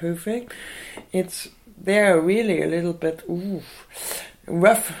beautiful and perfect. They're really a little bit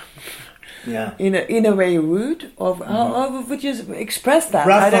rough. Yeah. In a way rude, or how would you express that?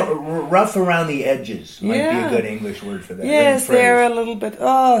 Rough around the edges might be a good English word for that. Yes, they're a little bit,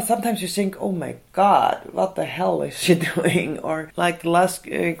 sometimes you think, oh my God, what the hell is she doing? Or like the last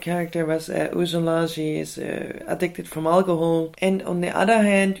character was Ursula, she is addicted from alcohol. And on the other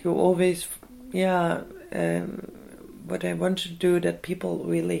hand, you always, what I want to do, that people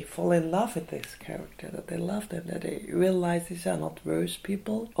really fall in love with this character, that they love them, that they realize these are not worse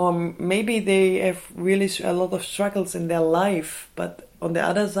people. Or maybe they have really a lot of struggles in their life, but on the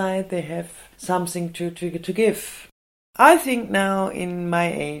other side they have something to give. I think now in my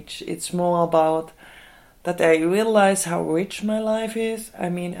age it's more about that I realize how rich my life is. I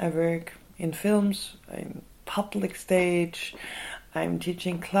mean, I work in films, in public stage, I'm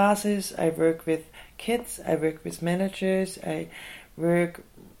teaching classes, I work with kids, I work with managers, I work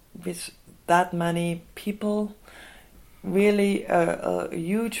with that many people, really a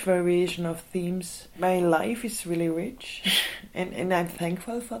huge variation of themes. My life is really rich, and I'm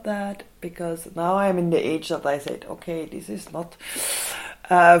thankful for that, because now I'm in the age that I said, okay, this is not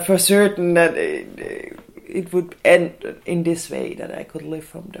for certain that it would end in this way, that I could live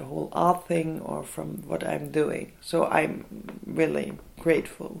from the whole art thing or from what I'm doing. So I'm really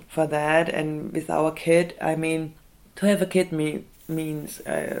grateful for that. And with our kid, I mean, to have a kid means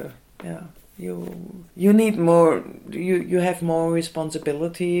you need more, you have more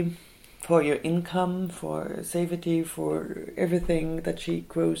responsibility for your income, for safety, for everything, that she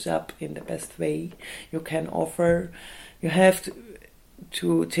grows up in the best way you can offer. You have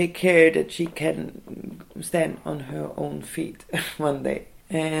to take care that she can stand on her own feet one day.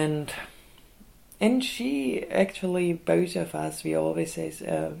 And she actually, both of us, we always say,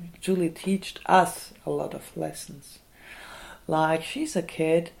 Julie taught us a lot of lessons. Like, she's a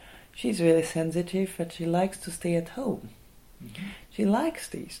kid, she's really sensitive, but she likes to stay at home. Mm-hmm. She likes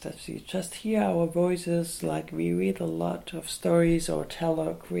these, that she just hear our voices, like we read a lot of stories or tell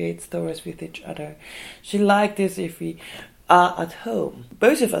or create stories with each other. She liked this if we are at home.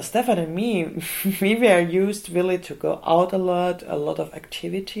 Both of us, Stefan and me, we were used really to go out a lot of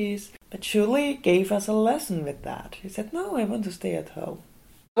activities. But Julie gave us a lesson with that. She said, no, I want to stay at home.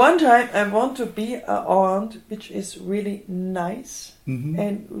 One time I want to be an aunt which is really nice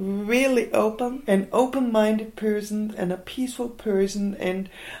and really open, an open-minded person and a peaceful person and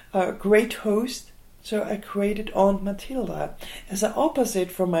a great host. So I created Aunt Matilda as an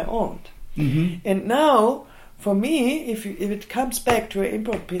opposite from my aunt. Mm-hmm. And now, for me, if it comes back to an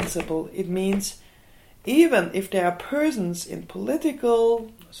improv principle, it means even if there are persons in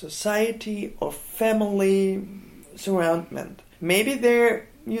political, society, or family surroundment, maybe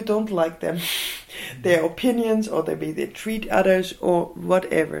you don't like them, their opinions, or the way they treat others, or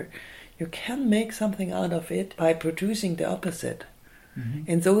whatever, you can make something out of it by producing the opposite. Mm-hmm.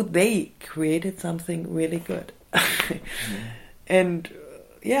 And so they created something really good. And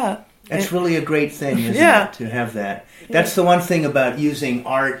that's really a great thing, isn't it, to have that. That's the one thing about using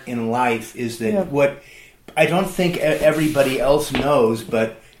art in life, is that what I don't think everybody else knows,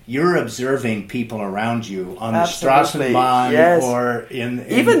 but you're observing people around you on the Straßenbahn or in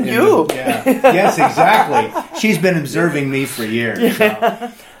even you. Yes, exactly. She's been observing me for years.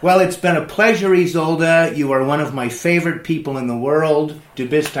 So. Well, it's been a pleasure, Isolde. You are one of my favorite people in the world. Du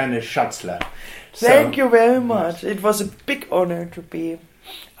bist eine Schatzle. Thank you very much. It was a big honor to be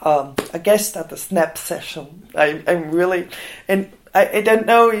a guest at the Snap session. I'm really, and I don't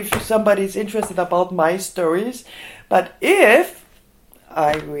know if somebody's interested about my stories, but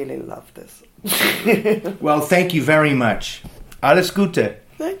I really love this. Well, thank you very much. Alles Gute.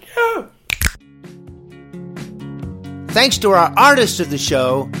 Thank you. Thanks to our artist of the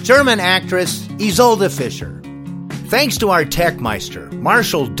show, German actress Isolde Fischer. Thanks to our techmeister,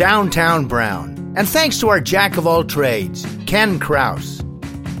 Marshall Downtown Brown. And thanks to our jack of all trades, Ken Kraus.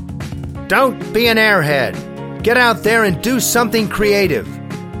 Don't be an airhead. Get out there and do something creative.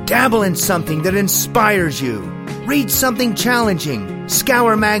 Dabble in something that inspires you. Read something challenging.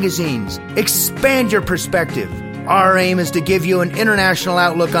 Scour magazines. Expand your perspective. Our aim is to give you an international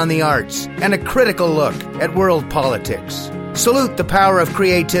outlook on the arts and a critical look at world politics. Salute the power of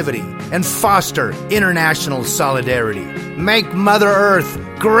creativity and foster international solidarity. Make Mother Earth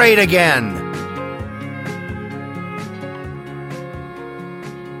great again.